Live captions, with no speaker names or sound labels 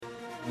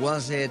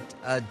Was it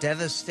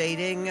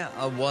devastating?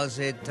 Was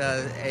it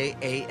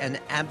an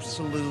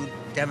absolute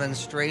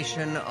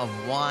demonstration of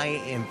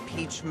why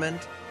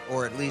impeachment,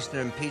 or at least an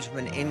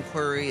impeachment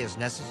inquiry, is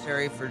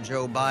necessary for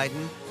Joe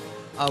Biden?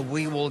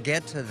 We will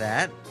get to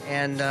that.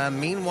 And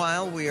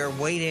meanwhile, we are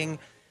waiting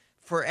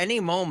for any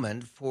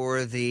moment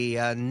for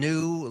the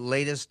new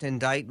latest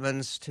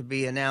indictments to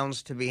be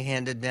announced, to be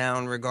handed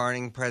down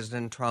regarding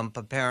President Trump.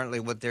 Apparently,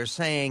 what they're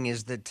saying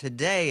is that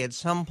today, at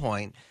some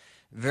point,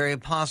 very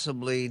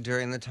possibly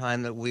during the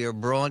time that we are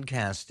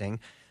broadcasting,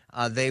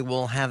 they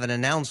will have an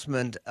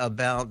announcement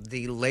about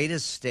the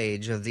latest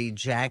stage of the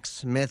Jack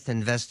Smith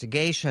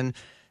investigation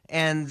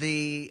and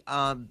the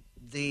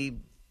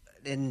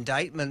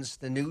indictments,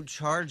 the new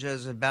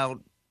charges about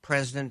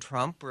President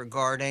Trump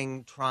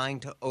regarding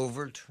trying to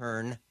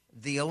overturn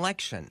the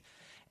election.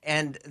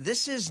 And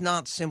this is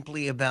not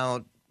simply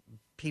about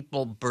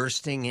people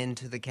bursting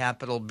into the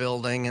Capitol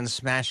building and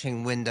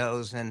smashing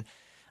windows and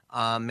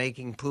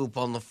making poop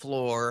on the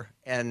floor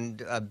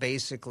and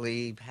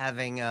basically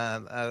having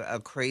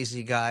a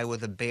crazy guy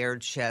with a bare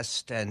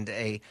chest and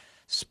a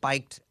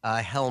spiked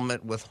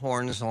helmet with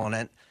horns on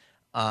it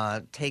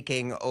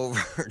taking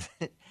over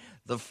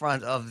the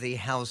front of the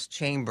House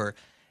chamber.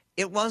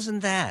 It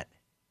wasn't that.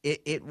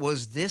 It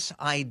was this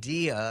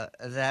idea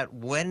that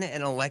when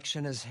an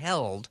election is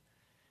held,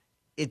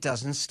 it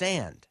doesn't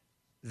stand,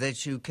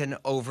 that you can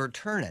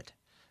overturn it.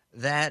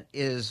 That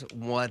is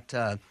what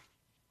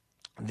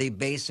the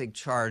basic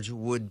charge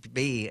would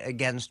be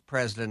against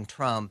President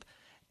Trump,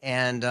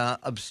 and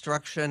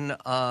obstruction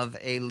of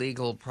a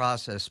legal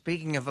process.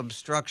 Speaking of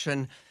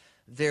obstruction,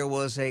 there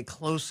was a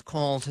close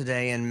call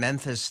today in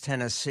Memphis,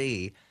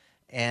 Tennessee,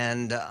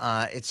 and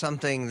it's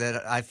something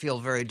that I feel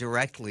very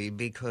directly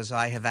because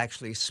I have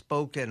actually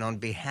spoken on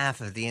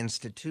behalf of the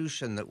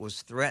institution that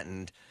was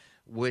threatened,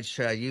 which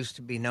used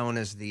to be known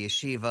as the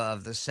Yeshiva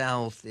of the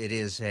South. It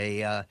is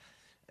a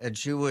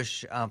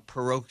Jewish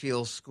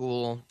parochial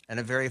school, and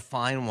a very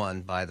fine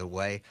one, by the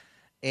way,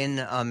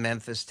 in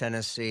Memphis,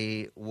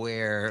 Tennessee,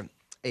 where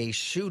a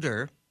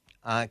shooter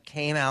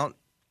came out,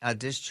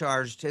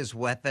 discharged his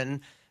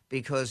weapon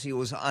because he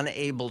was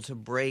unable to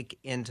break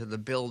into the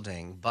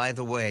building. By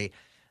the way,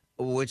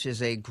 which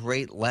is a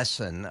great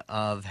lesson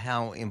of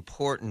how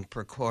important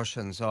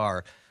precautions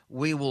are.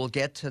 We will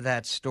get to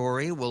that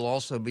story. We'll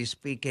also be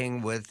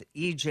speaking with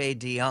E.J.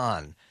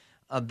 Dionne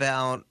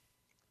about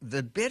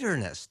the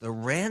bitterness, the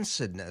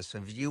rancidness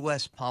of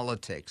U.S.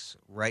 politics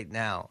right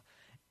now,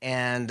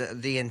 and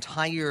the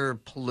entire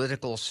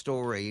political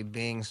story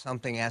being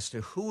something as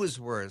to who is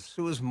worse,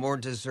 who is more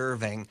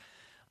deserving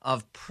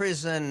of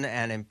prison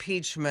and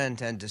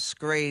impeachment and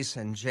disgrace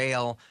and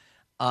jail.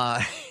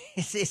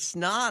 It's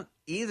not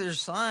either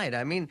side.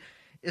 I mean,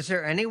 is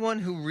there anyone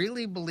who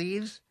really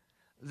believes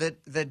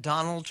that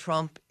Donald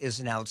Trump is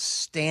an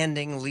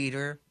outstanding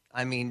leader?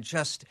 I mean,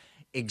 just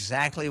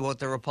exactly what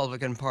the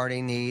Republican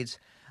Party needs.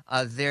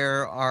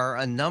 There are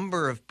a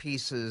number of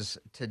pieces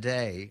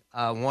today,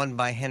 one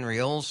by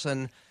Henry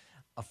Olson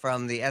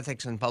from the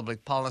Ethics and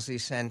Public Policy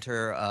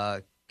Center,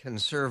 a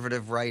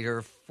conservative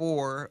writer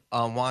for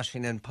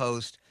Washington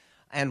Post,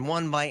 and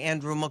one by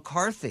Andrew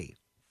McCarthy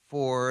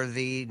for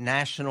the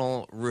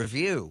National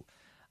Review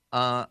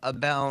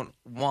about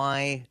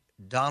why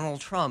Donald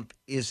Trump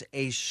is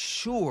a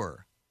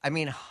sure,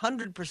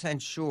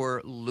 100%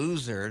 sure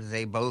loser,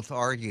 they both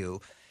argue,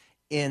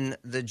 in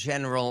the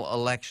general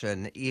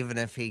election, even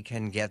if he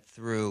can get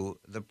through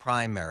the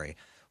primary.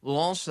 We'll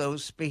also,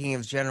 speaking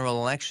of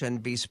general election,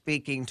 be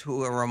speaking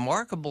to a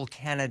remarkable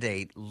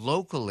candidate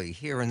locally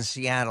here in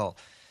Seattle,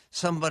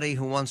 somebody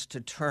who wants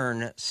to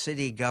turn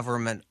city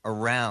government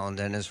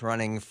around and is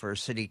running for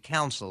city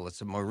council.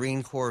 It's a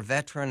Marine Corps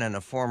veteran and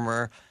a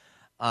former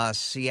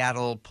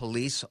Seattle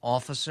police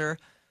officer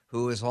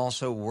who has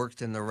also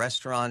worked in the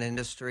restaurant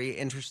industry.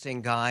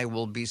 Interesting guy.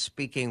 We'll be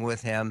speaking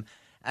with him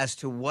as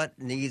to what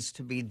needs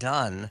to be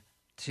done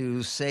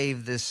to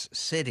save this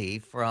city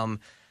from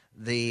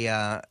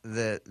the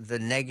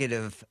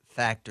negative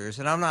factors.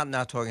 And I'm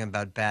not talking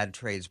about bad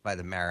trades by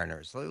the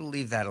Mariners.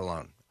 Leave that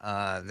alone.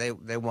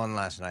 They won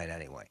last night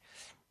anyway.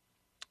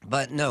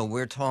 But no,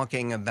 we're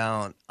talking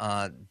about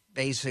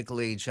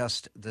basically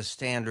just the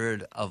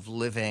standard of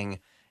living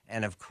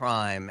and of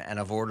crime and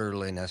of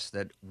orderliness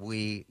that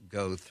we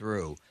go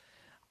through.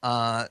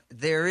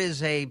 There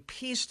is a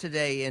piece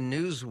today in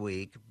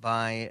Newsweek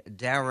by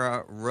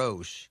Dara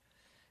Roche,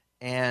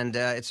 and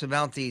it's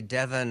about the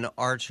Devon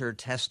Archer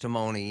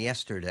testimony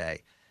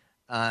yesterday.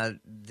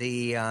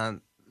 The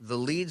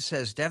lead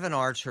says Devon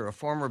Archer, a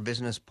former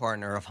business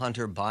partner of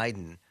Hunter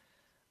Biden,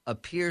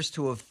 appears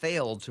to have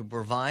failed to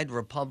provide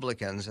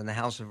Republicans in the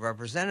House of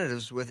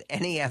Representatives with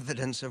any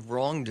evidence of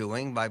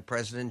wrongdoing by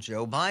President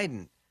Joe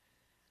Biden.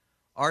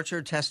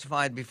 Archer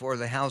testified before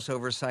the House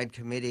Oversight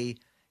Committee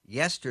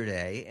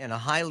yesterday in a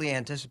highly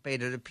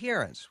anticipated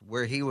appearance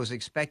where he was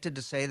expected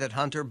to say that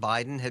Hunter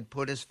Biden had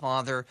put his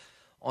father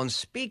on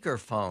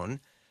speakerphone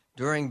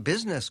during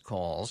business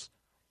calls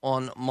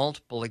on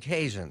multiple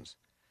occasions.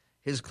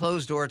 His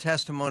closed-door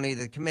testimony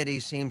to the committee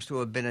seems to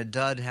have been a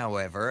dud,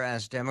 however,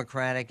 as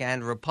Democratic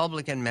and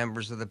Republican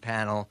members of the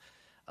panel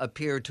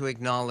appear to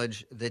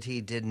acknowledge that he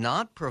did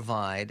not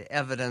provide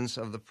evidence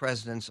of the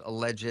president's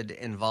alleged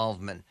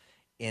involvement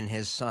in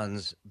his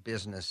son's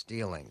business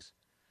dealings.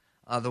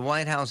 The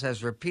White House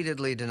has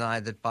repeatedly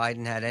denied that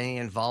Biden had any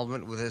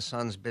involvement with his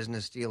son's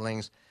business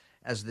dealings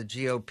as the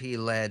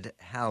GOP-led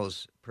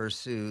House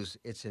pursues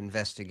its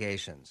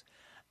investigations.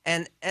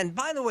 And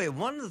by the way,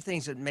 one of the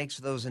things that makes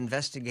those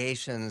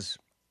investigations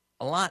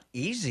a lot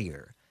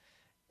easier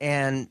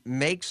and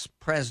makes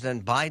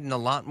President Biden a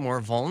lot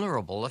more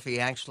vulnerable if he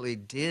actually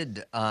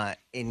did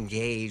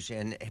engage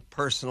in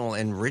personal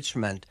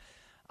enrichment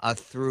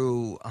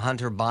through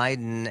Hunter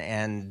Biden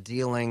and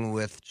dealing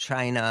with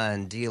China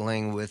and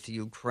dealing with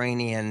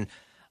Ukrainian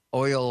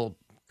oil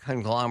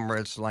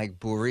conglomerates like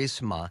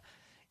Burisma.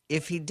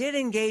 If he did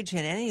engage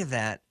in any of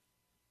that,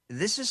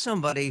 this is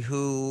somebody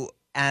who,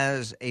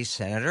 as a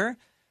senator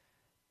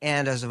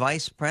and as a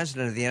vice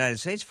president of the United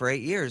States for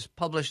 8 years,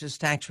 published his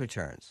tax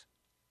returns.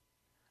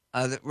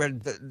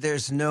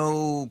 There's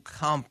no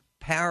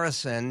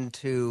comparison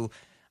to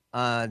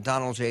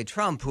Donald J.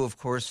 Trump, who, of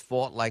course,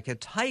 fought like a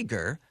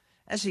tiger,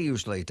 as he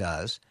usually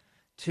does,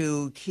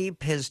 to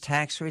keep his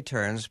tax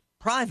returns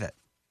private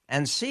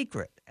and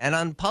secret and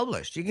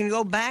unpublished. You can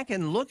go back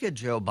and look at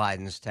Joe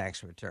Biden's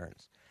tax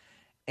returns.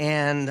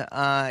 And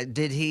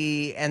did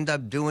he end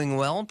up doing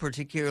well,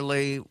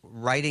 particularly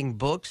writing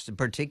books,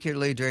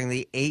 particularly during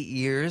the 8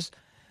 years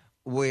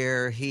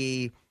where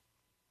he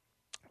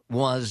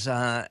was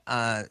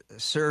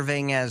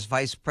serving as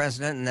vice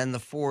president, and then the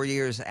 4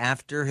 years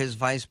after his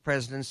vice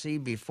presidency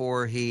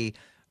before he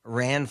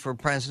ran for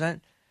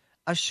president?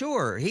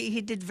 Sure, he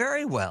did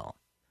very well.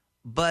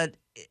 But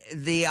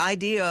the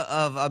idea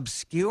of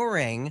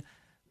obscuring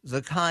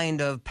the kind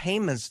of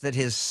payments that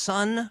his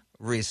son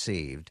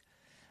received,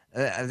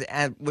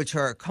 which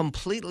are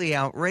completely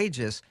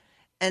outrageous.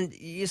 And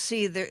you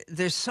see,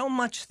 there's so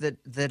much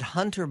that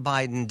Hunter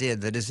Biden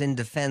did that is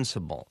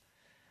indefensible,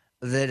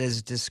 that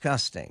is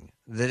disgusting,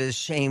 that is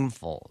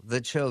shameful,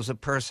 that shows a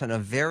person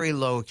of very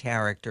low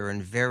character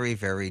and very,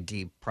 very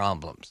deep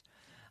problems.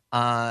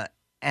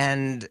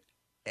 And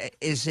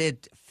is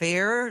it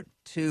fair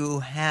to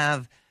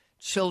have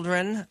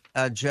children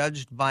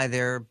judged by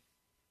their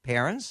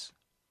parents?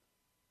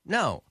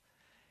 No.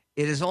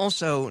 It is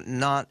also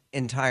not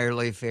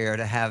entirely fair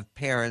to have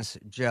parents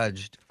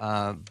judged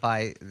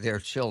by their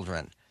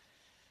children.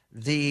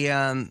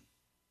 The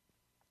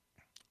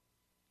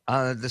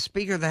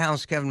Speaker of the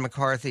House, Kevin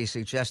McCarthy,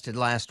 suggested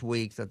last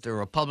week that the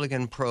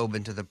Republican probe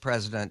into the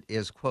president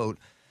is, quote,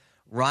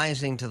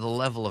 rising to the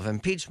level of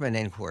impeachment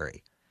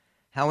inquiry.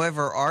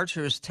 However,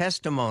 Archer's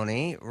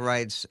testimony,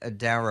 writes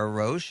Dara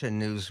Roche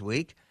in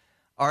Newsweek,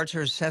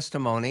 Archer's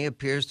testimony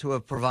appears to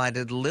have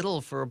provided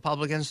little for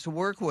Republicans to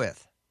work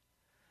with.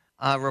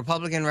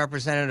 Republican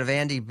Representative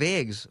Andy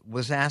Biggs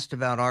was asked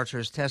about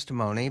Archer's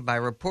testimony by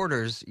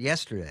reporters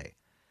yesterday.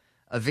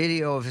 A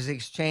video of his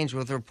exchange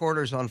with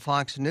reporters on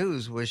Fox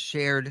News was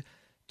shared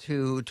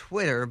to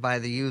Twitter by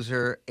the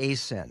user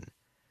Asin.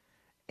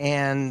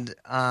 And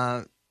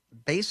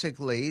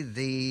basically,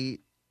 did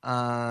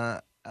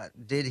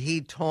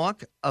he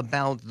talk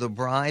about the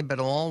bribe at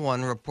all?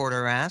 One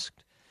reporter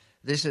asked.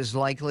 This is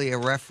likely a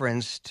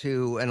reference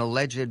to an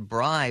alleged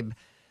bribe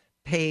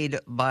paid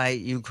by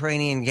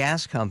Ukrainian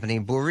gas company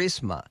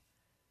Burisma.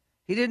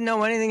 He didn't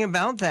know anything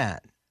about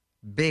that,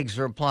 Biggs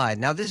replied.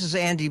 Now, this is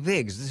Andy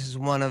Biggs. This is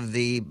one of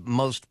the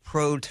most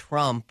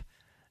pro-Trump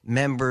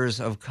members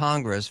of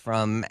Congress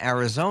from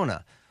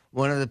Arizona,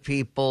 one of the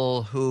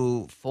people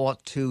who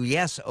fought to,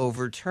 yes,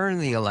 overturn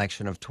the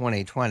election of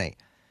 2020.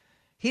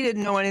 He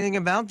didn't know anything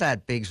about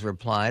that, Biggs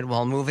replied,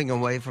 while moving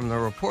away from the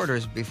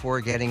reporters before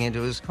getting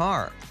into his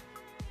car.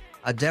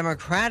 A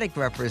Democratic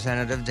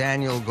representative,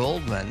 Daniel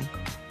Goldman,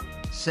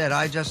 said,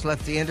 I just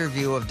left the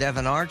interview of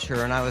Devon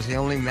Archer, and I was the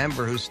only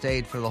member who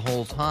stayed for the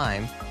whole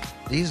time.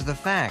 These are the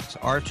facts.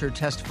 Archer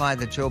testified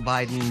that Joe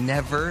Biden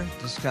never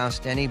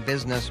discussed any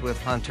business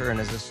with Hunter and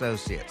his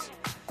associates.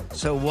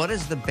 So what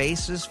is the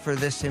basis for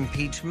this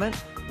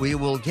impeachment? We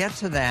will get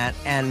to that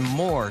and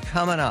more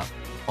coming up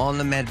on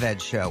The Medved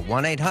Show.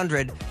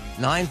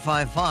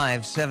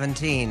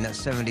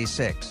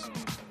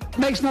 1-800-955-1776.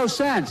 Makes no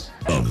sense.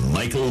 The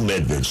Michael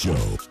Medved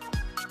Show.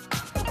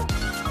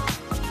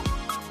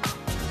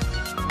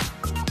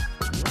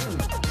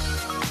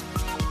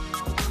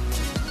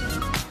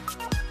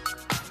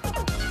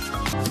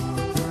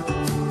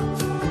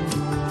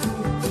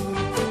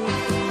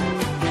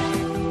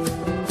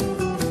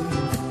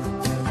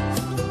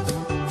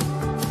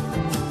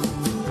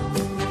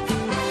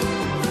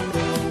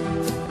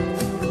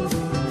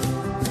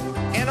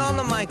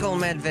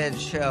 Medved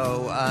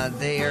Show,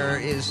 there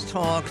is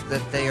talk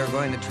that they are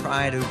going to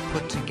try to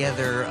put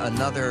together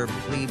another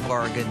plea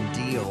bargain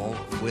deal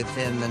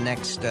within the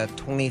next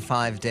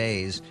 25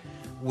 days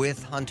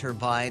with Hunter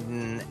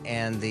Biden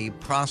and the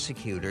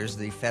prosecutors,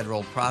 the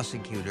federal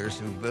prosecutors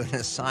who've been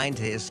assigned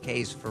to his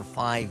case for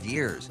 5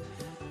 years.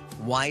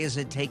 Why is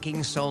it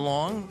taking so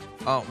long?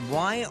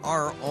 Why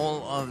are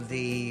all of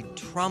the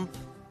Trump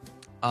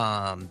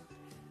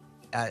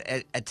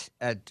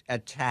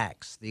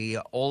attacks,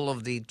 all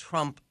of the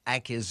Trump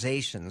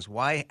accusations,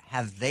 why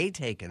have they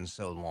taken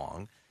so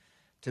long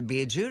to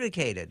be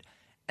adjudicated?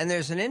 And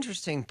there's an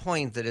interesting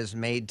point that is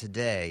made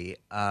today.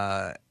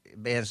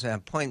 There's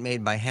a point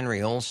made by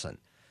Henry Olsen,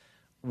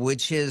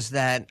 which is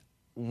that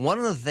one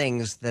of the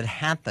things that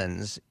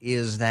happens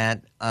is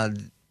that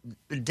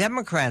the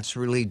Democrats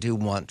really do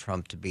want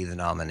Trump to be the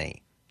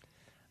nominee.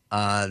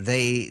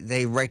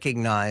 They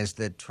recognize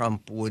that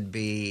Trump would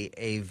be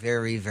a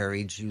very,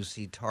 very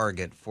juicy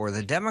target for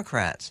the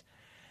Democrats.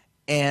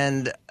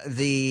 And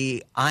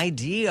the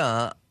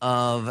idea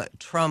of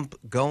Trump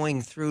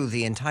going through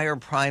the entire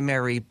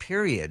primary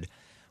period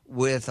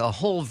with a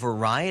whole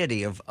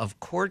variety of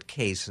court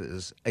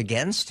cases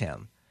against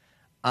him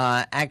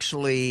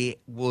actually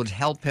would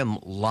help him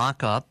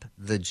lock up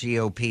the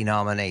GOP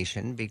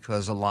nomination,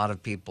 because a lot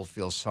of people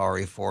feel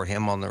sorry for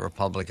him on the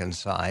Republican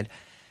side.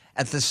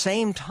 At the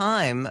same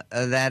time,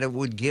 that it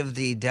would give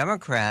the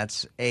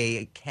Democrats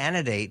a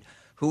candidate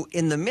who,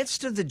 in the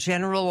midst of the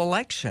general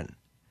election,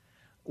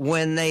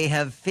 when they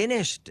have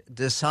finished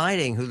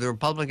deciding who the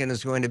Republican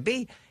is going to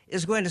be,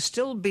 is going to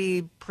still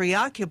be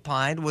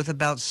preoccupied with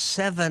about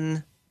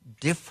 7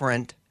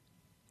 different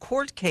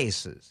court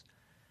cases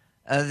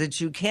that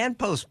you can't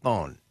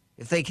postpone.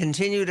 If they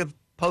continue to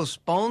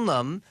postpone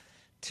them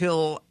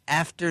till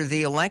after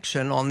the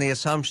election on the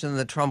assumption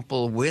that Trump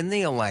will win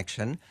the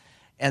election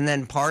and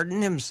then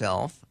pardon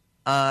himself,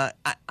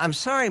 I'm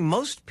sorry,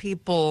 most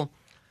people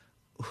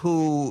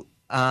who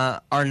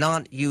are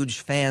not huge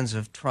fans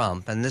of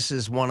Trump, and this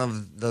is one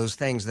of those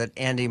things that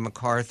Andy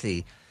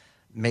McCarthy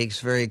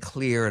makes very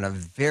clear in a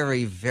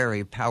very,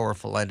 very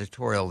powerful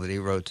editorial that he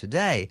wrote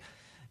today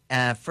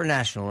for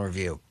National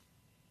Review.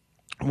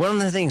 One of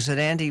the things that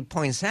Andy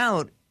points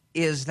out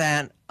is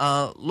that,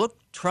 look,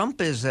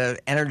 Trump is an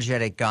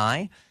energetic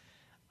guy,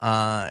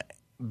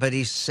 but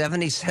he's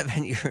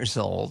 77 years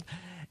old.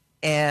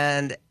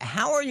 And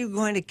how are you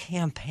going to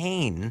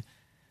campaign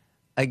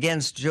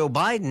against Joe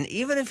Biden,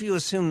 even if you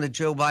assume that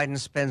Joe Biden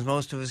spends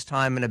most of his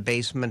time in a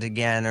basement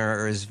again,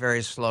 or is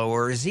very slow,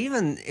 or is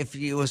even if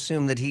you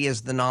assume that he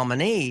is the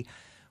nominee,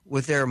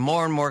 with there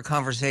more and more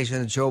conversation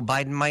that Joe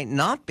Biden might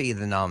not be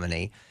the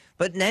nominee.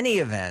 But in any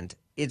event,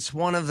 it's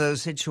one of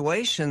those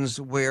situations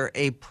where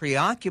a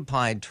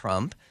preoccupied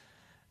Trump,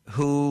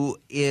 who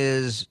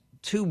is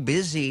too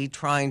busy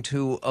trying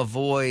to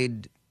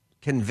avoid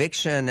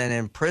conviction and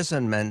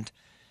imprisonment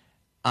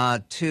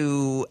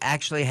to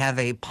actually have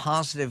a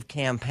positive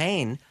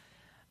campaign,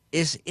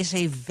 is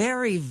a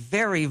very,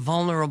 very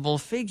vulnerable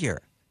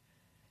figure.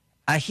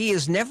 He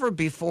has never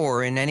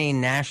before in any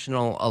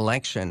national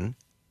election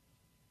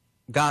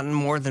gotten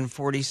more than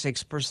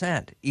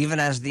 46%, even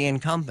as the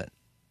incumbent.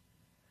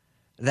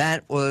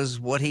 That was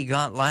what he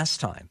got last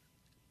time,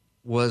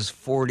 was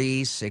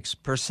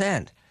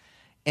 46%.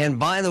 And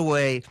by the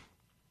way,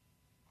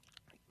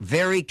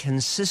 very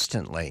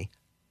consistently,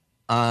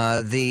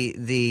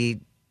 the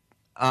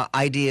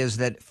idea is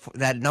that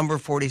that number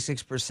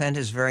 46%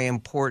 is very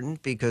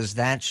important, because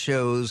that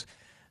shows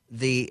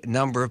the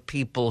number of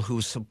people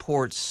who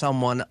support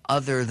someone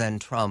other than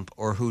Trump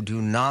or who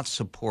do not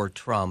support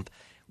Trump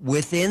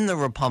within the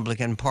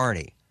Republican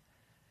Party.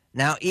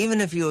 Now,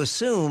 even if you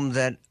assume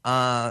that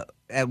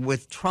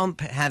with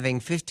Trump having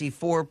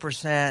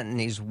 54% and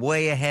he's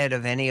way ahead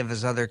of any of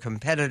his other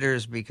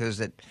competitors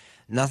because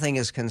nothing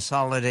is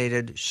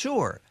consolidated,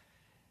 sure,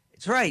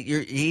 it's right.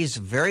 He's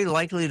very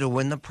likely to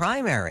win the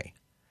primary.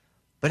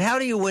 But how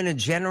do you win a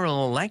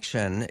general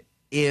election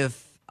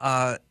if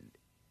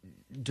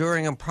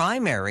during a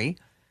primary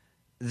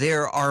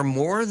there are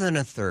more than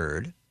a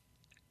third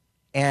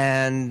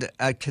and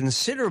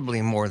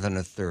considerably more than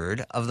a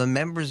third of the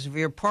members of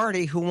your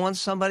party who want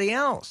somebody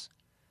else?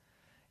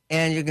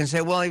 And you can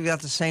say, well, you've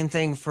got the same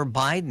thing for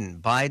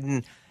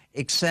Biden,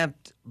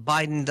 except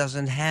Biden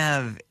doesn't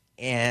have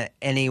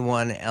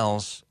anyone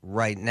else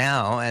right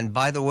now. And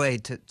by the way,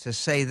 to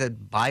say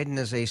that Biden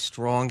is a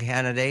strong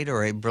candidate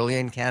or a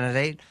brilliant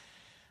candidate,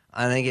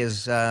 I think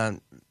is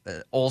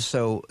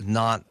also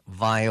not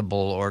viable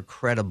or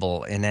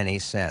credible in any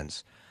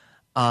sense.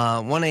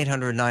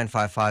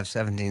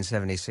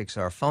 1-800-955-1776,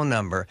 our phone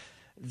number.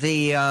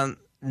 The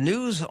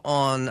news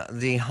on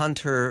the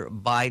Hunter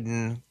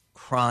Biden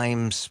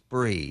crime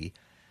spree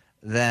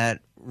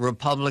that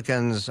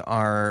Republicans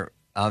are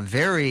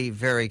very,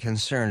 very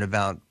concerned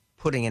about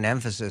putting an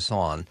emphasis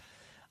on,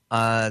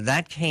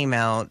 that came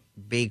out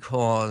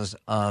because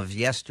of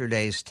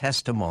yesterday's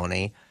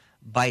testimony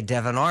by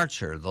Devon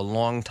Archer, the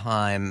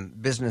longtime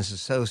business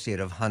associate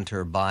of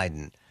Hunter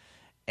Biden.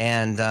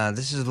 And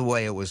this is the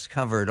way it was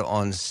covered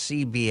on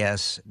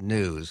CBS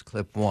News.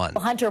 Clip 1.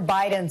 Hunter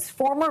Biden's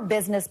former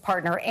business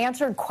partner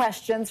answered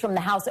questions from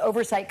the House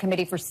Oversight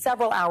Committee for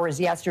several hours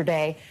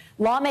yesterday.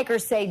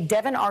 Lawmakers say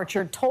Devon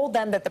Archer told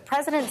them that the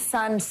president's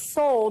son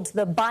sold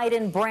the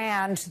Biden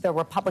brand. The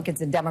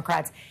Republicans and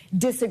Democrats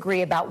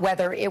disagree about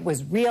whether it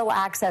was real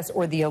access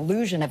or the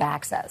illusion of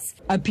access.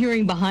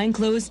 Appearing behind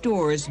closed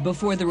doors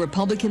before the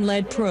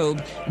Republican-led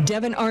probe,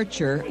 Devon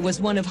Archer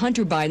was one of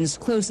Hunter Biden's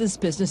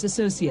closest business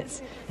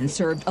associates and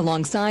served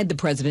alongside the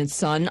president's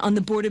son on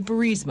the board of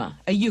Burisma,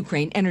 a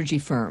Ukraine energy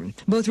firm.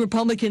 Both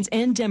Republicans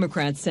and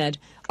Democrats said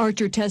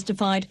Archer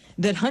testified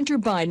that Hunter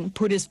Biden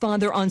put his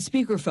father on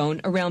speakerphone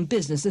around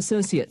business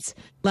associates.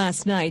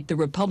 Last night, the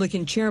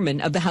Republican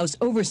chairman of the House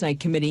Oversight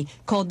Committee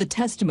called the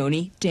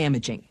testimony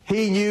damaging.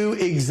 He knew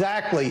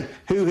exactly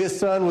who his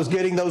son was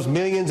getting those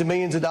millions and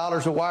millions of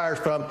dollars of wires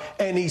from,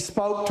 and he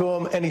spoke to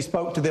them, and he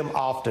spoke to them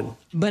often.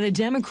 But a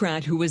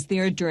Democrat who was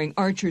there during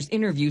Archer's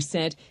interview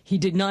said he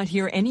did not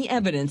hear any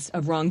evidence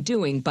of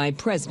wrongdoing by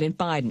President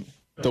Biden.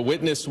 The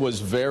witness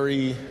was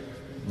very,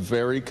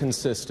 very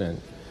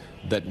consistent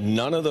that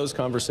none of those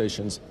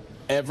conversations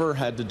ever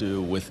had to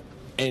do with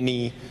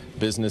any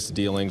business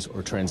dealings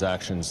or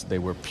transactions. They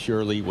were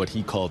purely what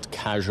he called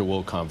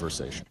casual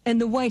conversation.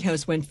 And the White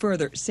House went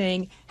further,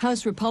 saying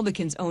House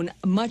Republicans' own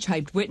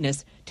much-hyped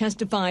witness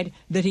testified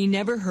that he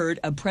never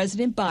heard of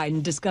President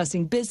Biden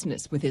discussing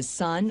business with his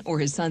son or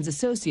his son's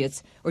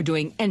associates or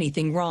doing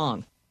anything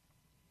wrong.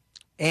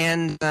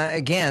 And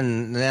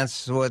again,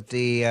 that's what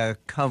the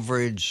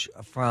coverage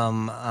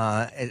from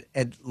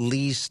at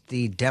least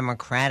the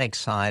Democratic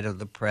side of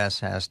the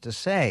press has to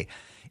say.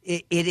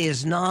 It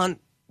is not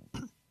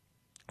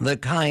the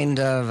kind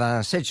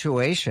of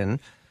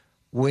situation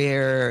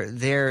where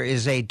there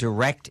is a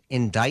direct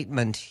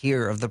indictment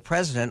here of the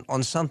president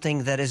on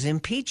something that is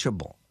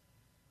impeachable.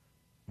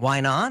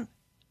 Why not?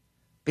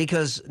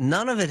 Because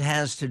none of it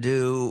has to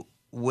do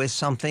with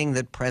something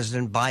that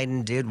President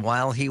Biden did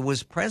while he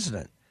was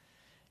president.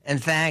 In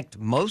fact,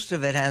 most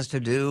of it has to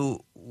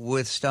do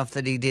with stuff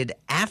that he did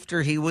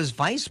after he was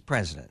vice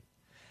president.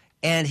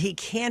 And he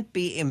can't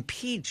be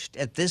impeached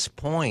at this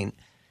point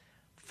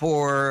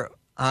for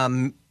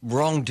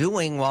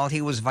wrongdoing while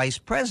he was vice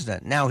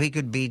president. Now, he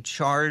could be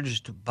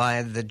charged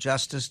by the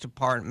Justice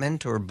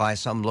Department or by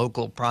some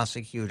local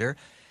prosecutor.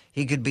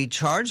 He could be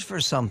charged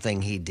for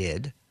something he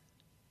did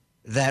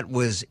that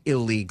was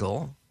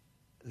illegal,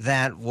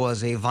 that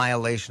was a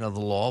violation of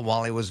the law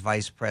while he was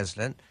vice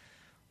president.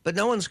 But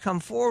no one's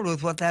come forward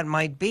with what that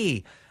might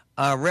be.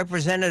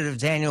 Representative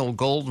Daniel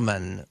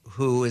Goldman,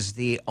 who is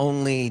the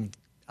only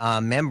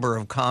member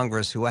of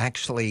Congress who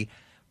actually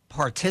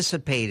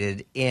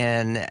participated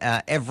in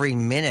every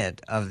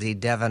minute of the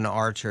Devon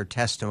Archer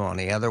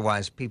testimony.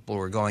 Otherwise, people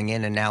were going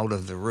in and out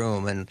of the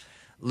room and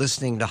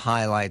listening to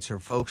highlights or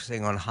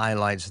focusing on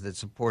highlights that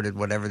supported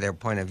whatever their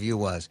point of view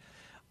was.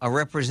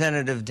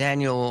 Representative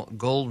Daniel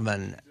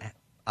Goldman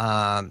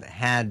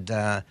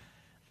had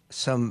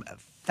some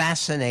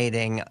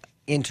fascinating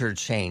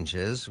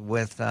interchanges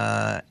with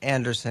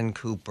Anderson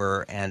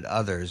Cooper and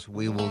others.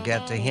 We will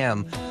get to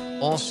him.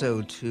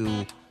 Also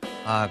to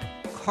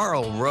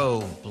Karl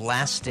Rove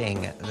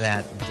blasting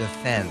that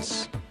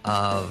defense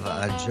of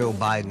Joe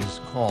Biden's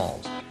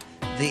calls.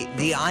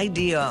 The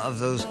idea of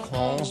those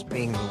calls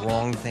being the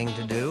wrong thing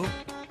to do,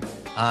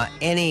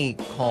 any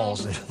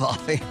calls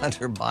involving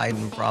Hunter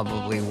Biden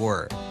probably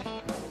were.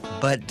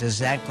 But does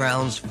that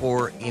grounds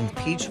for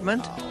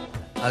impeachment?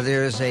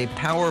 There's a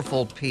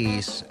powerful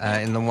piece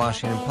in the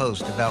Washington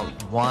Post about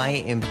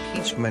why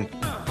impeachment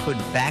could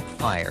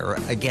backfire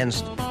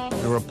against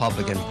the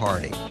Republican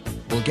Party.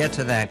 We'll get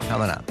to that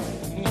coming up.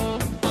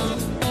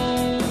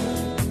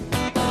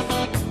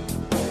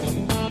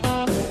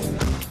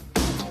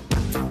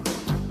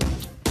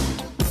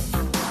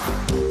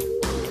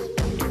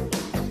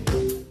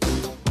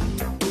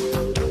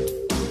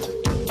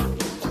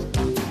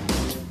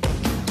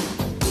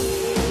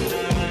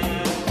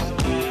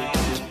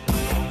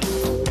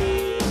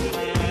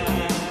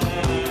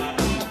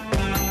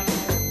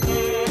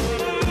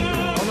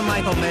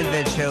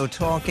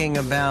 Talking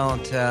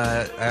about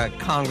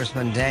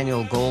Congressman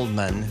Daniel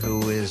Goldman,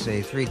 who is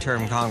a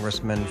three-term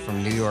congressman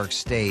from New York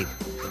State.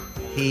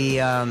 He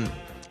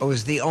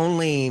was the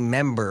only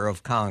member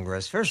of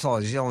Congress. First of all,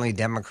 he's the only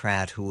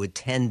Democrat who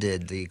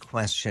attended the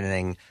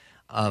questioning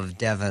of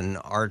Devon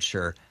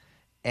Archer.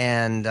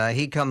 And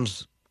he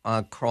comes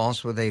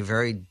across with a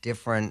very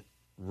different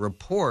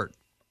report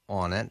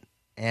on it.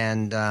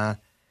 And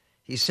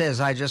he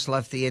says, I just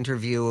left the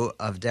interview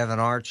of Devon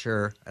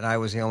Archer, and I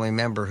was the only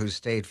member who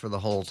stayed for the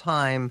whole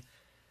time.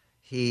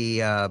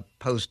 He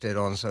posted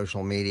on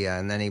social media,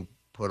 and then he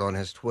put on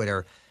his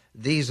Twitter,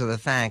 these are the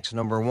facts.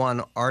 Number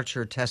one,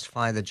 Archer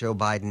testified that Joe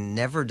Biden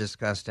never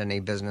discussed any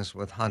business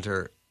with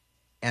Hunter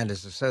and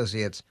his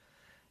associates.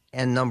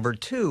 And number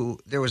two,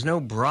 there was no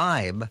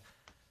bribe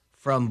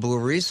from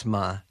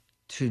Burisma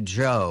to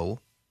Joe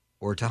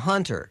or to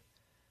Hunter.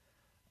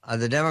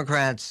 The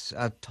Democrats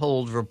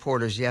told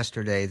reporters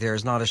yesterday there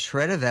is not a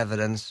shred of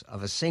evidence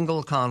of a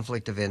single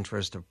conflict of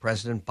interest of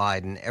President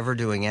Biden ever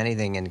doing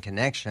anything in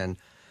connection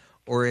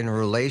or in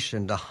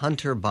relation to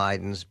Hunter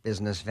Biden's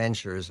business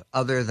ventures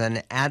other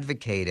than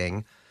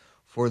advocating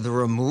for the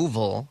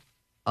removal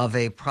of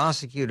a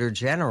prosecutor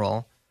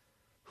general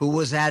who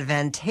was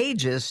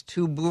advantageous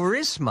to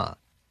Burisma.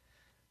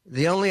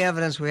 The only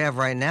evidence we have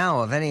right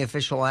now of any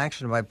official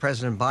action by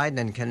President Biden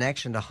in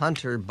connection to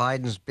Hunter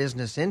Biden's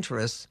business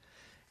interests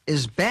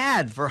is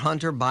bad for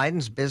Hunter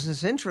Biden's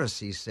business interests,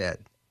 he said.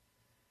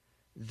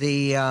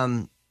 The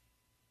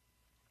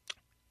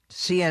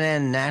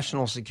CNN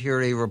national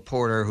security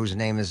reporter, whose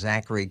name is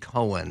Zachary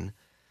Cohen,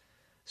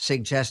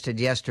 suggested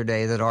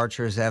yesterday that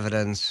Archer's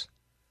evidence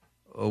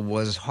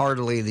was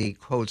hardly the,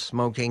 quote,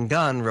 smoking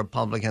gun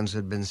Republicans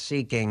had been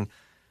seeking.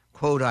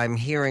 Quote, I'm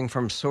hearing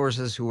from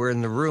sources who were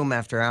in the room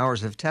after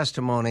hours of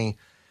testimony.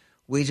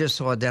 We just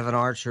saw Devon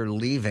Archer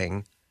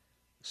leaving.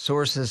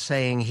 Sources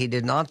saying he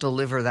did not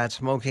deliver that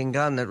smoking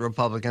gun that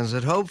Republicans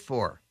had hoped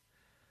for.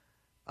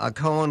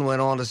 Cohen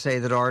went on to say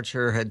that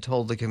Archer had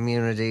told the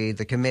committee,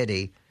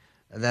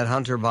 that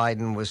Hunter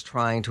Biden was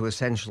trying to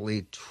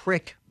essentially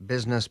trick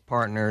business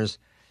partners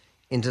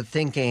into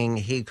thinking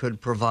he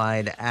could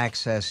provide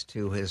access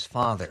to his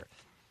father.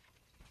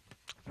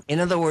 In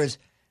other words,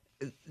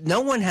 no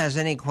one has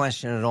any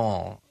question at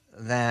all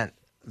that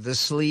the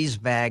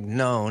sleazebag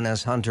known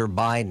as Hunter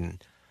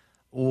Biden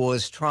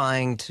was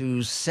trying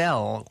to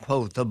sell,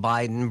 quote, the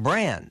Biden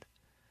brand,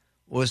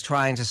 was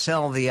trying to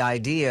sell the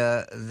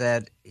idea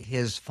that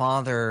his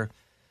father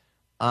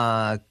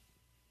would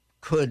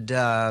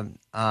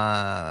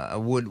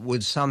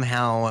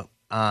somehow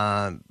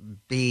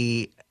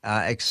be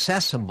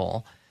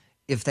accessible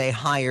if they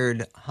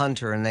hired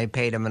Hunter and they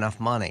paid him enough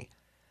money.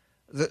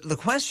 The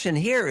question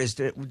here is,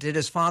 did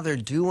his father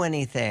do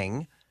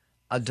anything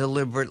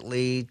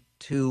deliberately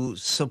to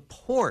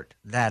support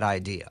that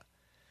idea?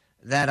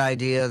 That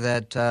idea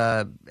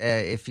that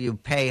if you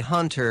pay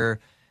Hunter,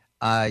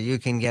 you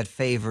can get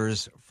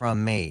favors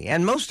from me.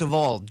 And most of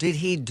all, did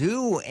he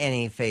do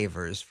any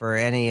favors for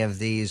any of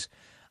these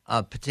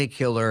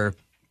particular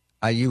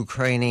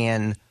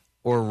Ukrainian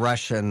or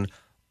Russian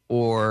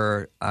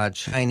or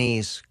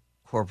Chinese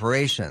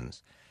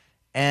corporations?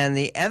 And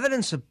the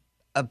evidence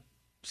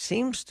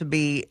seems to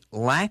be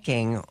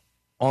lacking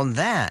on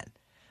that.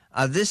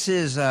 This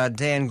is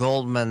Dan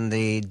Goldman,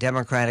 the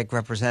Democratic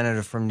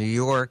representative from New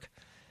York,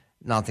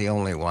 not the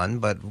only one,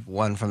 but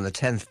one from the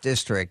 10th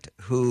District,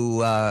 who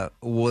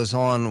was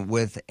on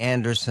with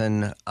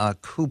Anderson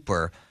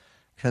Cooper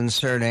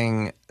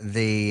concerning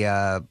the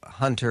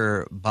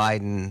Hunter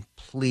Biden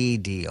plea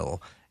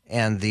deal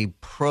and the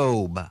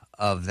probe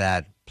of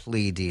that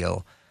plea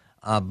deal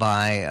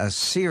by a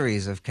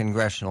series of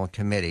congressional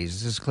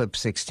committees. This is clip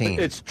 16.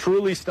 It's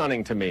truly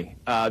stunning to me.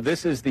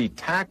 This is the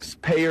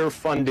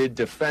taxpayer-funded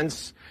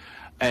defense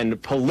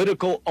and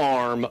political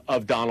arm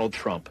of Donald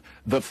Trump.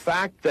 The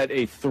fact that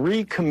a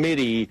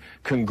 3-committee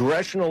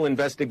congressional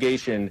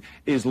investigation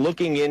is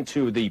looking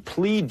into the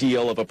plea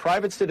deal of a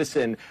private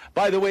citizen,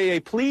 by the way, a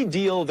plea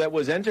deal that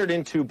was entered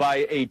into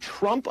by a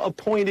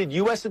Trump-appointed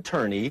U.S.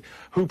 attorney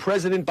who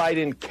President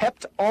Biden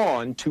kept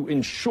on to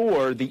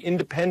ensure the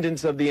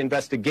independence of the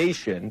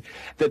investigation,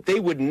 that they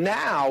would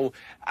now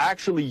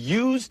actually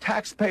use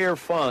taxpayer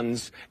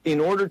funds in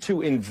order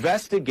to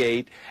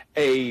investigate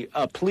a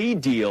plea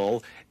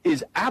deal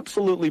is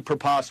absolutely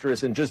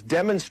preposterous and just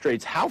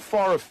demonstrates how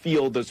far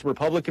afield this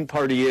Republican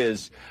Party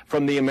is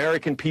from the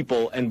American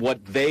people and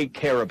what they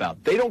care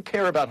about. They don't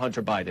care about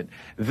Hunter Biden.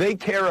 They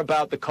care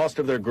about the cost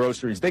of their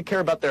groceries. They care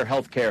about their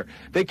health care.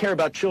 They care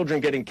about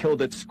children getting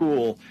killed at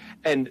school,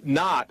 and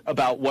not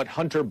about what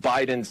Hunter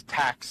Biden's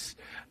tax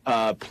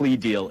plea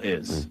deal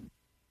is.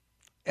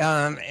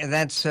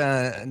 That's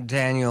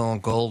Daniel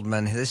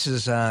Goldman. This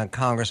is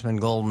Congressman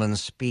Goldman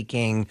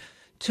speaking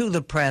to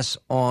the press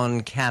on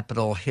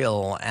Capitol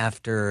Hill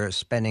after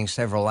spending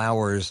several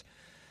hours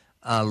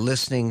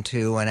listening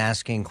to and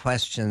asking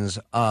questions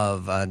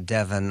of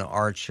Devon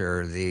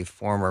Archer, the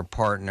former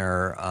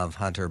partner of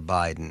Hunter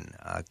Biden.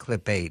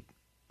 Clip 8.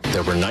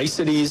 There were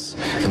niceties,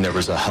 and there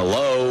was a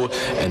hello,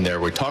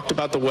 and we talked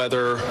about the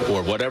weather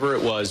or whatever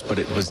it was, but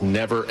it was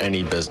never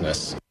any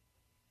business.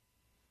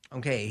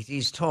 Okay,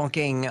 he's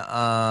talking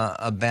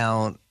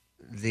about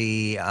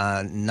the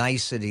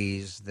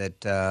niceties that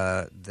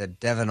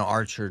Devon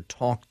Archer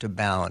talked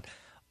about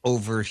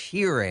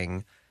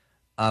overhearing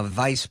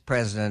Vice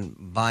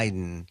President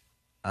Biden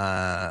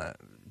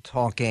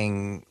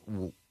talking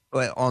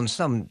on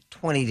some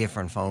 20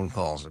 different phone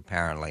calls,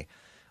 apparently,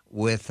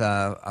 with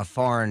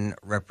foreign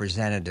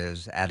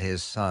representatives at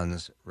his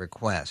son's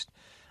request.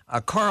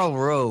 Karl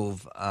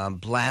Rove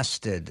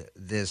blasted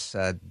this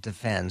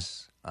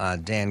defense,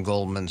 Dan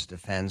Goldman's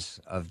defense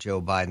of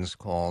Joe Biden's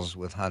calls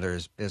with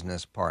Hunter's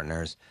business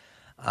partners.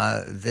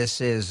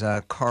 This is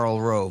Karl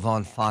Rove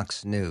on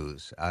Fox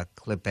News,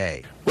 clip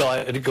A.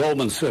 Well,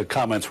 Goldman's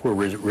comments were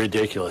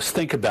ridiculous.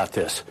 Think about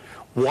this.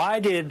 Why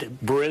did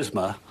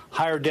Burisma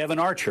hire Devon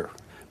Archer?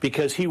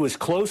 because he was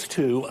close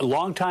to a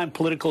longtime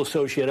political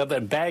associate of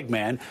and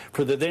bagman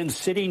for the then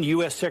sitting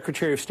U.S.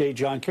 Secretary of State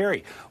John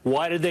Kerry.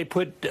 Why did they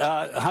put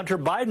Hunter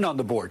Biden on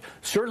the board?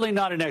 Certainly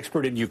not an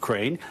expert in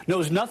Ukraine,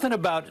 knows nothing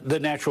about the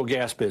natural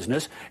gas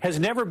business, has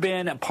never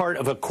been a part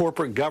of a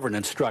corporate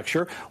governance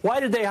structure. Why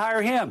did they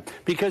hire him?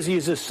 Because he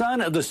is the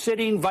son of the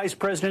sitting Vice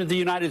President of the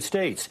United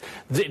States.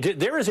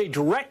 There is a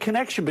direct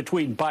connection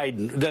between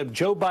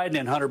Joe Biden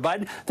and Hunter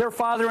Biden. They're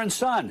father and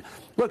son.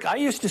 Look, I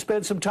used to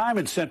spend some time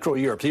in Central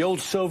Europe, the old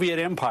Soviet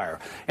Empire,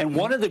 and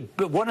one of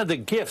the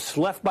gifts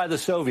left by the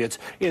Soviets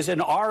is an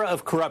aura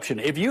of corruption.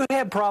 If you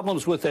had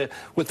problems with the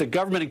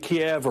government in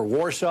Kiev or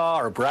Warsaw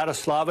or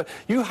Bratislava,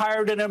 you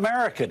hired an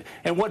American.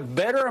 And what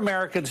better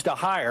Americans to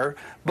hire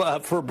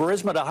for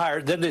Burisma to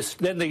hire than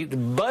the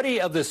buddy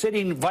of the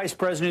sitting Vice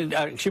President,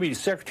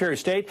 Secretary of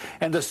State,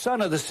 and the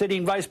son of the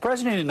sitting Vice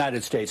President of the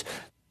United States.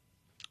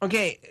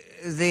 Okay,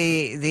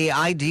 the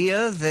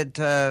idea that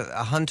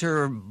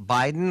Hunter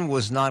Biden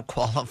was not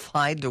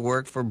qualified to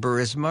work for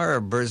Burisma,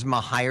 or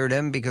Burisma hired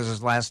him because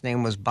his last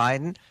name was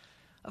Biden,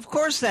 of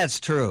course that's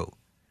true.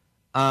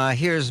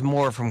 Here's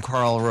more from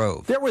Karl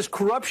Rove. There was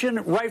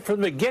corruption right from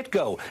the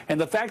get-go.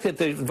 And the fact that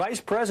the vice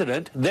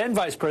president, then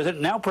vice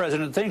president, now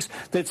president, thinks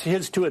that's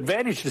his to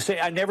advantage to say,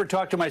 I never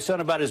talked to my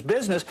son about his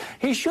business.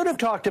 He should have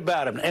talked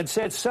about him and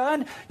said,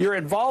 son, you're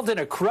involved in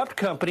a corrupt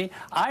company.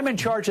 I'm in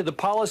charge of the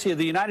policy of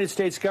the United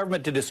States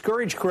government to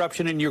discourage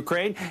corruption in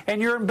Ukraine,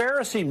 and you're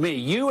embarrassing me.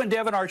 You and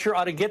Devon Archer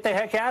ought to get the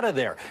heck out of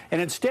there. And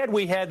instead,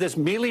 we had this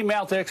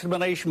mealy-mouthed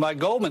explanation by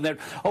Goldman that,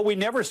 we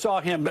never saw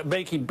him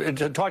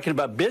talking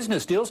about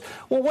business deals.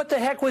 Well, what the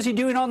heck was he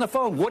doing on the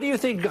phone? What do you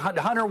think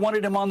Hunter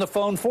wanted him on the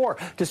phone for?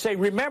 To say,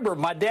 remember,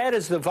 my dad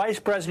is the vice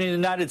president of the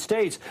United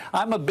States.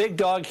 I'm a big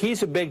dog.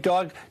 He's a big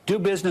dog. Do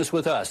business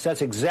with us.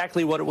 That's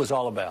exactly what it was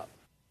all about.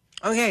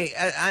 Okay,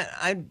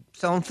 I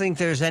don't think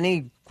there's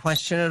any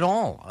question at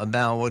all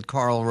about what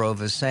Karl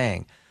Rove is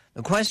saying.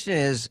 The question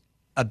is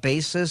a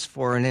basis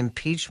for an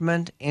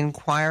impeachment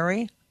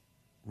inquiry?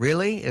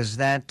 Really? Is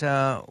that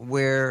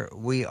where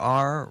we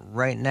are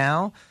right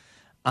now?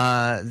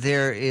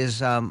 There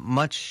is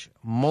much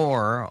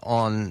more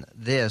on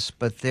this,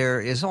 but there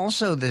is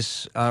also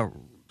this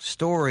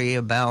story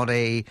about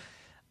a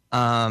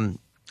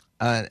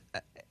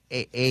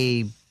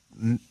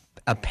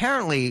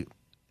apparently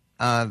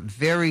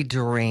very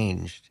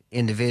deranged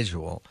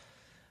individual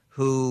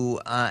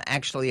who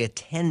actually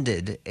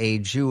attended a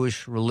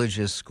Jewish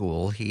religious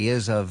school. He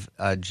is of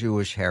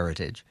Jewish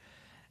heritage,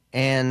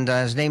 and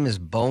his name is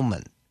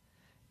Bowman.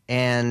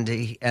 And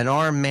an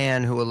armed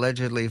man who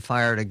allegedly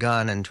fired a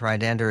gun and tried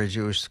to enter a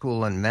Jewish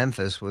school in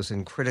Memphis was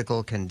in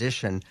critical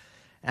condition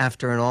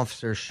after an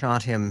officer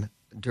shot him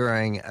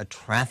during a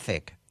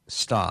traffic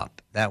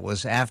stop. That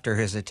was after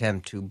his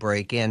attempt to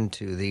break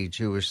into the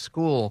Jewish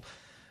school,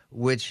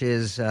 which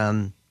is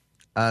the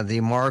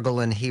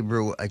Margolin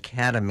Hebrew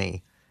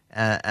Academy,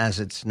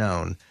 as it's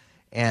known,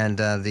 and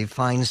the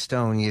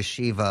Feinstone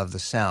Yeshiva of the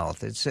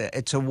South.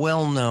 It's a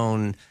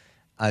well-known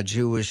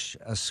Jewish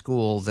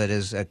school that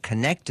is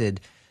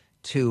connected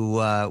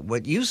to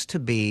what used to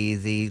be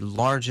the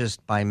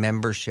largest by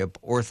membership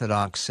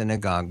Orthodox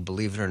synagogue,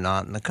 believe it or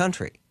not, in the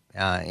country,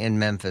 in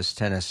Memphis,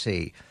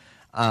 Tennessee.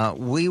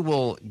 We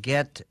will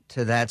get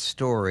to that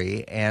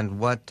story and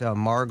what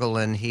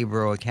Margolin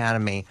Hebrew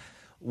Academy,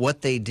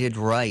 what they did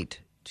right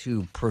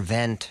to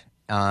prevent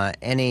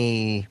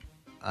any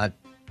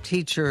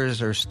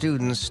teachers or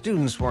students.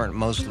 Students weren't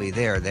mostly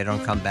there. They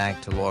don't come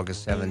back till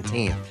August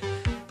 17th.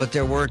 But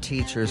there were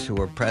teachers who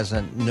were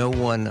present. No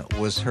one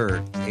was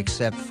hurt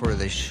except for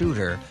the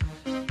shooter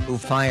who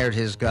fired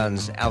his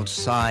guns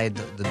outside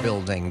the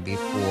building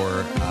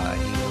before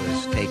he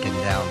was taken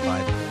down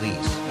by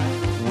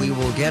police. We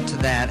will get to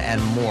that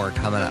and more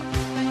coming up.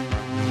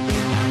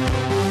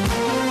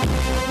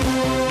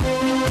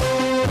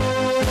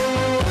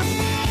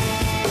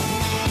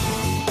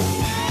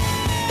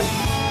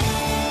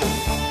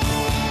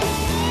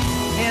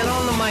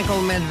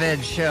 Michael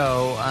Medved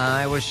Show.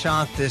 I was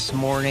shocked this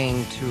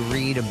morning to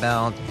read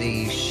about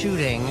the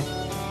shooting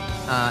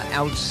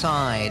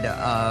outside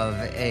of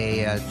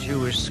a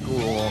Jewish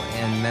school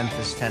in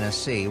Memphis,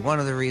 Tennessee. One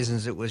of the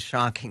reasons it was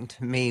shocking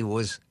to me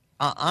was,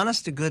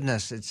 honest to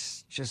goodness,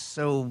 it's just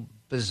so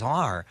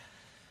bizarre.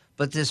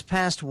 But this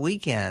past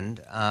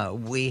weekend,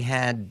 we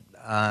had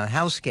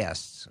house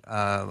guests,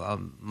 a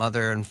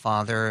mother and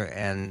father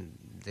and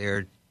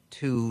their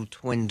two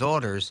twin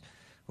daughters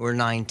who were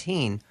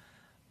 19,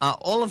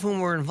 all of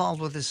whom were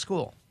involved with this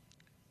school.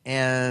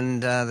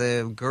 And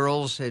the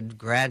girls had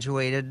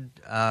graduated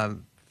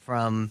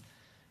from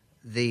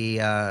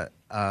the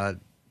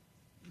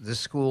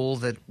school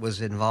that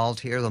was involved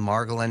here, the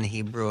Margolin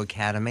Hebrew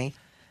Academy,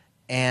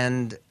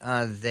 and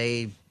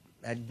they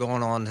had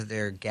gone on to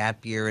their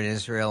gap year in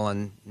Israel,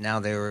 and now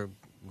they were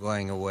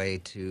going away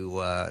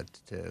to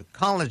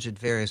college at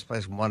various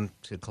places, one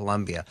to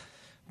Columbia.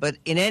 But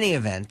in any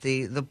event,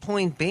 the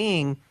point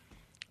being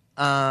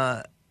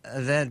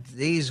that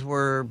these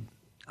were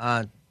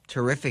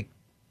terrific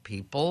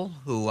people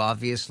who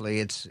obviously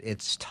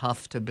it's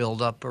tough to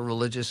build up a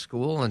religious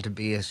school and to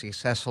be a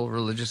successful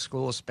religious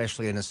school,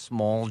 especially in a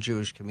small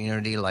Jewish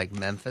community like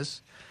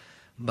Memphis.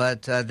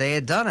 But they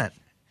had done it.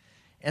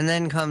 And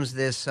then comes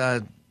this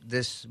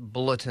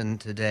bulletin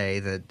today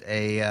that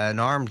an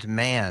armed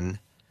man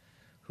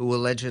who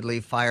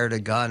allegedly fired a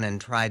gun and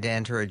tried to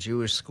enter a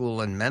Jewish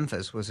school in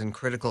Memphis was in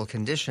critical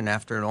condition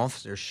after an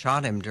officer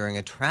shot him during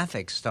a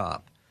traffic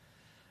stop.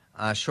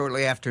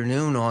 Shortly after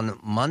noon on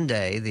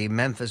Monday, the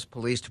Memphis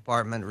Police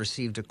Department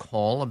received a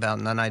call about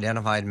an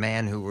unidentified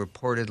man who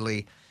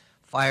reportedly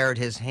fired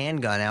his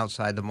handgun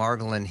outside the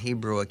Margolin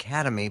Hebrew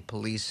Academy.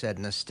 Police said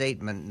in a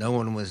statement no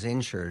one was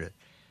injured.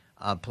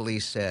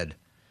 Police said,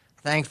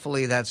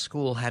 thankfully, that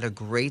school had a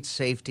great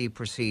safety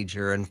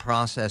procedure and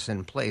process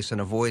in place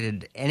and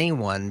avoided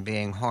anyone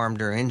being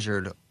harmed or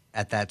injured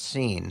at that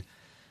scene,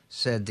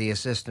 said the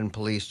Assistant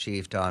Police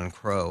Chief, Don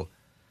Crow.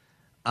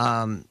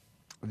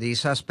 The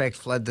suspect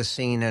fled the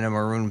scene in a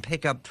maroon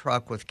pickup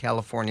truck with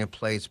California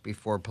plates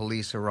before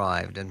police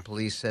arrived, and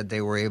police said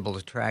they were able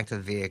to track the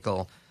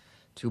vehicle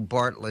to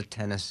Bartlett,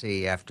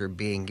 Tennessee, after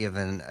being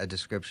given a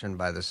description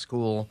by the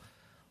school.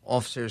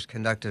 Officers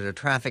conducted a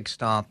traffic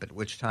stop, at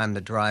which time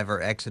the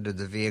driver exited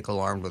the vehicle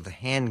armed with a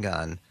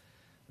handgun,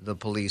 the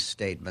police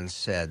statement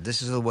said.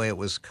 This is the way it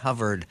was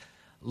covered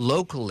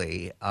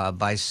locally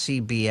by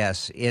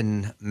CBS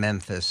in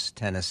Memphis,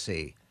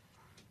 Tennessee.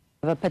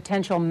 Of a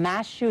potential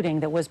mass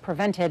shooting that was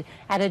prevented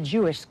at a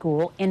Jewish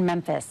school in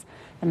Memphis.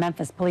 The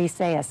Memphis police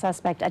say a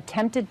suspect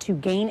attempted to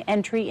gain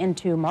entry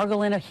into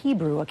Margolin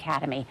Hebrew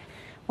Academy.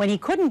 When he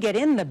couldn't get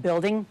in the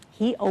building,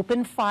 he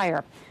opened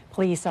fire.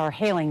 Police are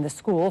hailing the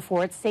school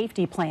for its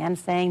safety plan,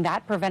 saying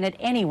that prevented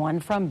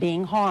anyone from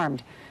being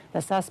harmed.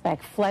 The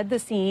suspect fled the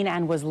scene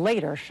and was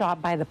later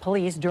shot by the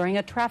police during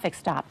a traffic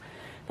stop.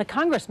 The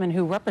congressman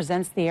who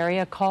represents the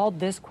area called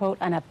this, quote,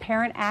 an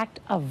apparent act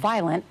of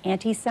violent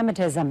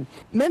anti-Semitism.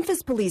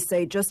 Memphis police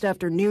say just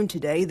after noon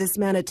today, this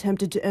man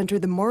attempted to enter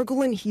the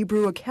Margolin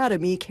Hebrew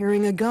Academy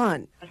carrying a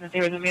gun.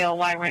 There was a male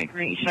white, red,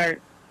 green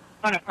shirt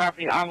on the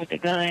property armed with a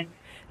gun.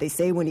 They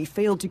say when he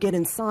failed to get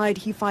inside,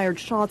 he fired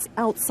shots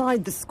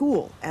outside the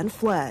school and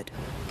fled.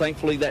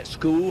 Thankfully, that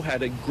school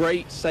had a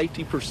great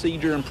safety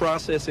procedure and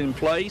process in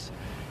place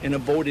and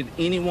avoided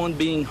anyone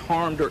being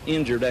harmed or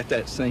injured at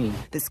that scene.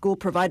 The school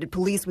provided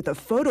police with a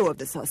photo of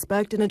the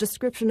suspect and a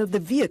description of the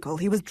vehicle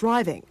he was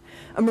driving,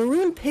 a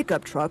maroon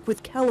pickup truck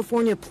with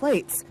California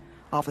plates.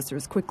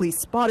 Officers quickly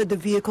spotted the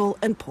vehicle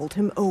and pulled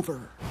him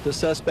over. The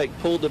suspect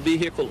pulled the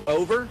vehicle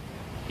over.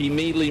 He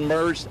immediately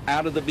emerged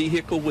out of the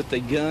vehicle with a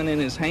gun in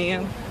his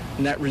hand,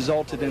 and that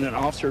resulted in an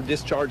officer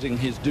discharging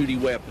his duty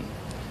weapon.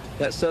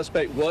 That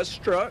suspect was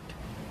struck.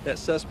 That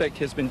suspect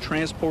has been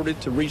transported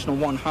to Regional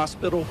 1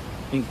 Hospital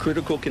in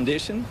critical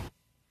condition.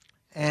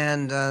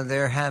 And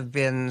there have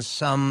been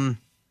some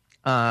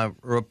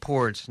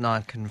reports,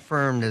 not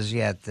confirmed as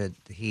yet, that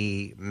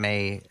he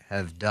may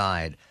have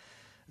died.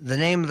 The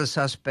name of the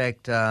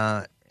suspect,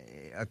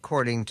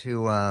 according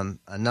to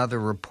another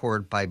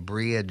report by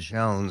Bria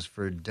Jones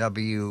for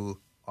WREG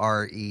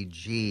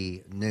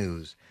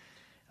News,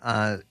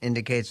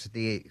 indicates that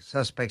the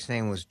suspect's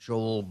name was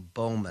Joel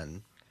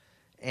Bowman.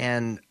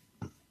 And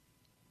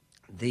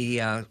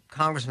the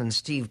Congressman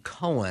Steve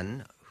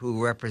Cohen,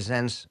 who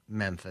represents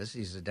Memphis,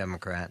 he's a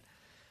Democrat,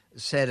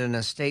 said in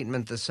a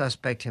statement the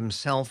suspect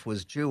himself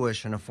was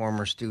Jewish and a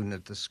former student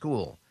at the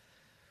school.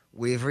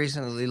 We've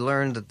recently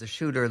learned that the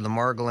shooter of the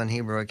Margolin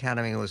Hebrew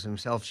Academy was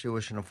himself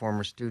Jewish and a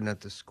former student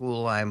at the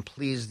school. I am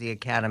pleased the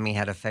academy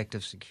had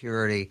effective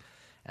security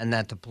and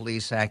that the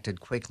police acted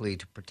quickly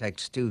to protect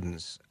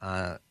students,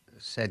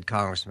 said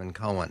Congressman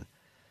Cohen.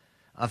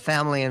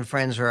 Family and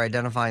friends are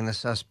identifying the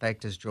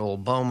suspect as Joel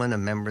Bowman, a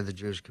member of the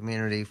Jewish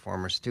community,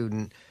 former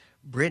student.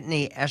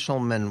 Brittany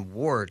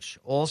Eshelman-Warch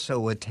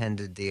also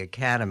attended the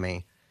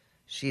academy.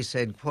 She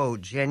said, quote,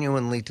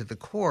 genuinely to the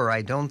core,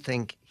 I don't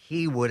think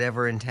he would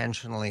ever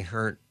intentionally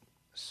hurt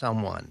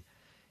someone.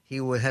 He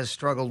has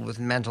struggled with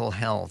mental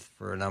health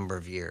for a number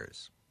of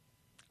years.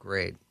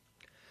 Great.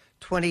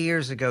 20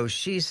 years ago,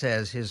 she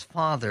says his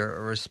father,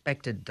 a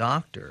respected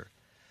doctor,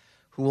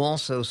 who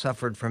also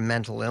suffered from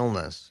mental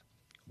illness,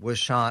 was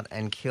shot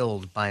and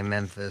killed by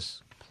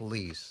Memphis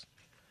police.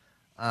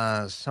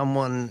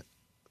 Someone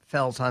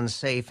felt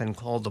unsafe and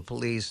called the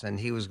police, and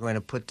he was going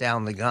to put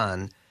down the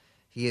gun.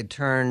 He had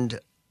turned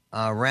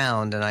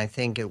around, and I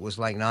think it was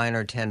like 9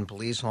 or 10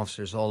 police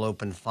officers all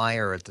opened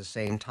fire at the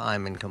same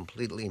time and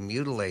completely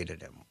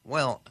mutilated him.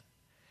 Well,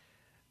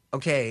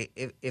 okay,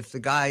 if the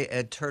guy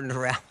had turned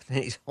around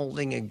and he's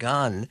holding a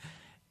gun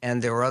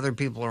and there were other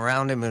people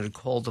around him who had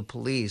called the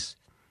police,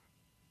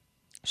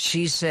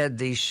 she said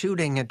the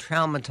shooting had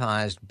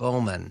traumatized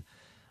Bowman.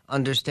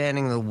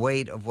 Understanding the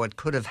weight of what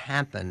could have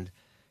happened,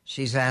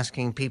 she's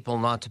asking people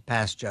not to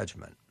pass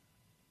judgment.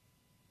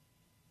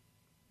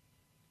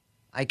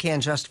 I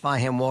can't justify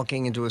him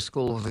walking into a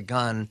school with a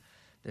gun.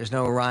 There's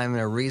no rhyme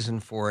or reason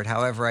for it.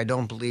 However, I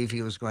don't believe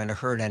he was going to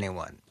hurt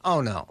anyone. Oh,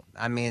 no.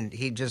 I mean,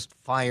 he just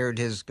fired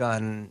his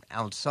gun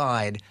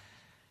outside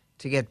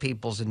to get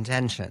people's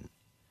attention.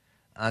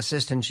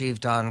 Assistant Chief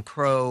Don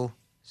Crow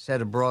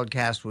said a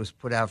broadcast was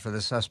put out for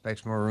the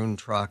suspect's maroon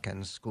truck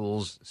and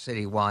schools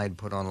citywide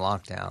put on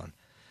lockdown.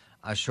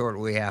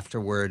 Shortly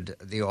afterward,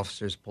 the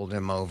officers pulled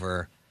him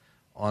over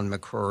on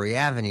McCrory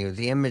Avenue.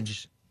 The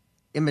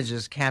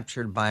images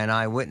captured by an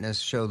eyewitness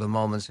show the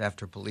moments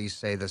after police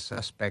say the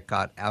suspect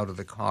got out of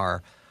the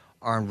car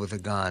armed with a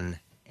gun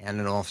and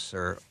an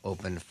officer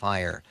opened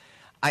fire.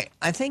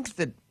 I think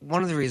that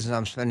one of the reasons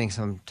I'm spending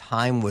some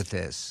time with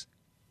this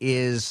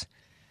is,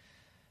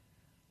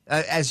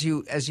 as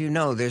you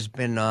know, there's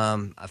been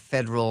a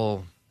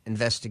federal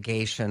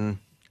investigation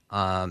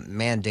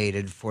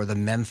mandated for the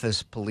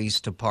Memphis Police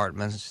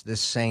Department,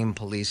 this same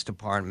police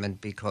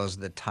department, because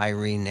of the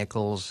Tyree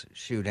Nichols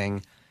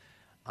shooting,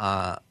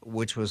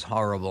 which was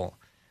horrible.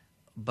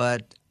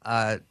 But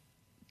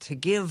to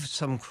give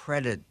some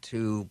credit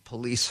to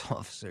police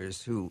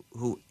officers who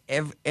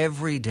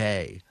every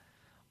day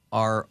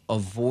are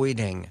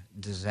avoiding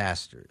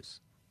disasters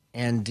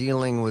and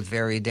dealing with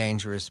very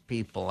dangerous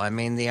people. I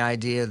mean, the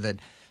idea that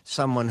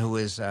someone who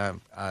has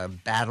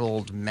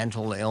battled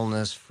mental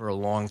illness for a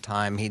long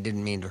time, he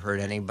didn't mean to hurt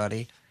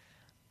anybody.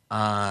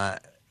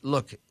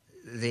 Look,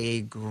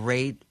 the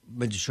great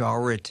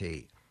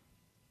majority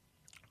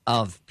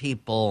of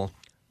people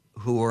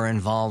who are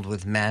involved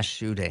with mass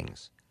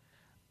shootings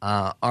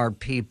are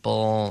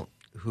people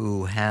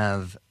who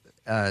have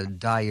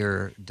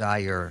dire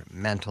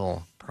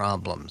mental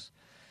problems.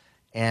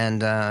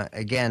 And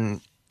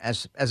again,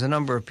 as a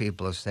number of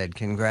people have said,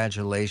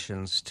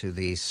 congratulations to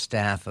the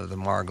staff of the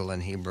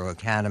Margolin Hebrew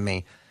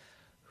Academy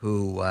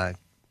who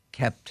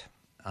kept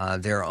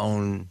their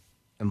own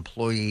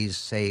employees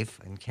safe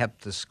and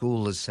kept the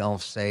school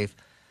itself safe.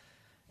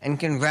 And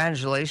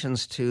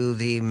congratulations to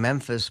the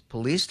Memphis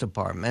Police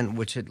Department,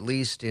 which, at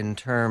least in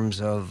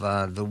terms of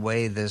the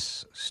way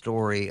this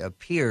story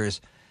appears,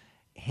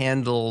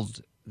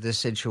 handled this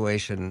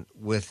situation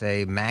with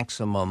a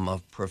maximum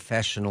of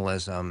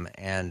professionalism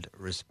and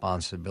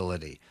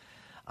responsibility.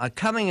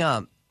 Coming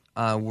up,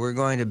 we're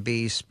going to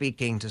be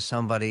speaking to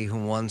somebody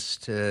who wants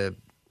to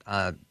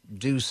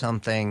do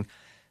something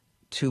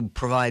to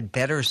provide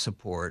better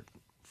support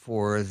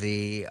for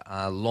the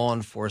law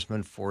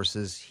enforcement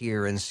forces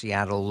here in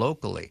Seattle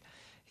locally.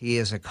 He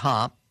is a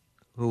cop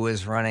who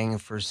is running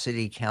for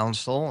city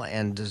council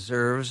and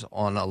deserves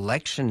on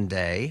election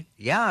day.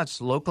 Yeah, it's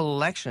local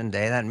election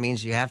day. That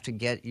means you have to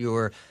get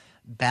your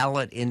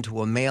ballot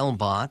into a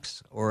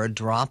mailbox or a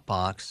drop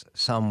box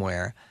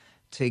somewhere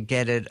to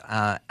get it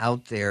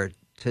out there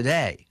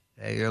today,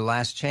 your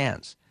last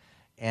chance.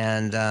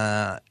 And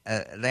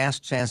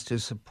last chance to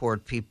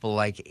support people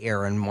like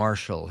Aaron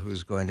Marshall,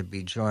 who's going to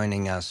be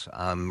joining us,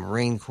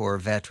 Marine Corps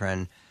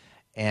veteran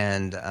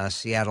and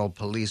Seattle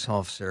police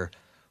officer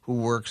who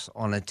works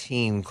on a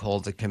team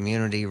called the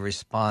Community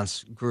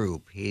Response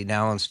Group. He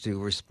now wants to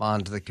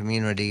respond to the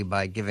community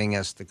by giving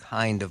us the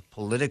kind of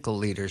political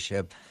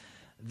leadership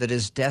that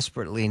is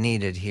desperately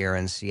needed here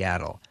in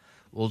Seattle.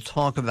 We'll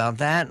talk about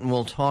that, and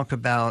we'll talk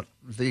about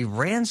the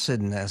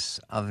rancidness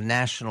of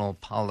national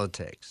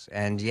politics.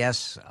 And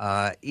yes,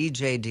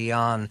 E.J.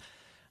 Dionne,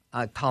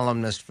 a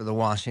columnist for the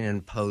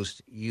Washington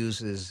Post,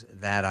 uses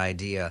that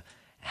idea.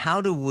 How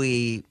do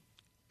we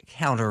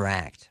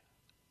counteract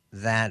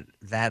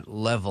that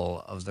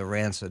level of the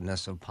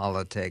rancidness of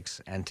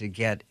politics and to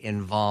get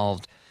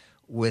involved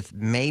with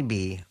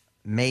maybe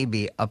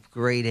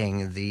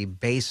upgrading the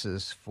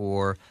basis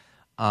for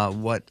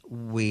what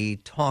we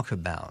talk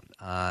about?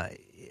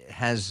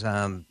 Has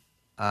Governor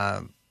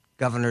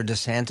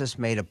DeSantis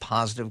made a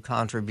positive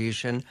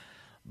contribution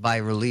by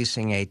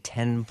releasing a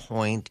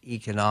 10-point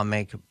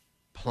economic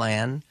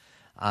plan?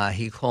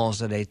 He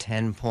calls it a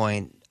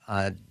 10-point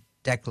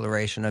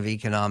declaration of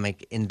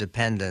economic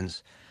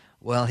independence.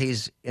 Well,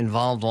 he's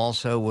involved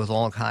also with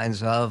all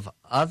kinds of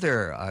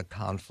other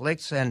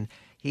conflicts, and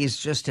he's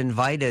just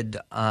invited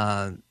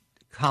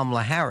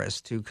Kamala Harris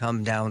to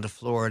come down to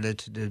Florida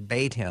to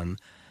debate him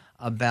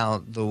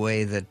about the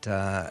way that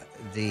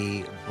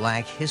the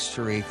Black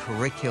history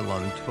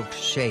curriculum took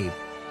shape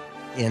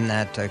in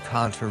that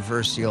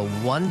controversial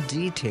one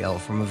detail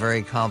from a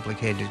very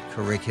complicated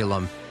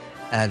curriculum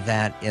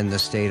that in the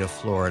state of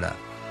Florida.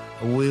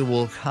 We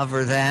will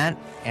cover that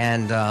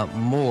and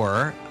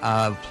more,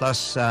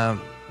 plus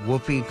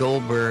Whoopi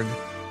Goldberg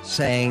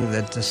saying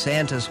that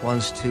DeSantis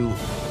wants to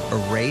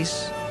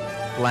erase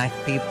Black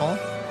people.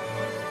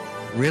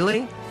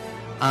 Really?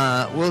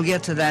 We'll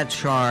get to that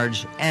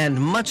charge and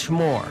much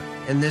more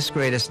in this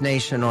greatest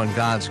nation on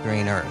God's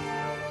green earth.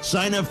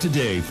 Sign up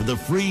today for the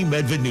free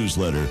Medved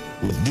newsletter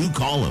with new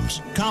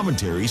columns,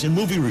 commentaries, and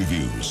movie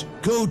reviews.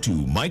 Go to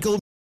Michael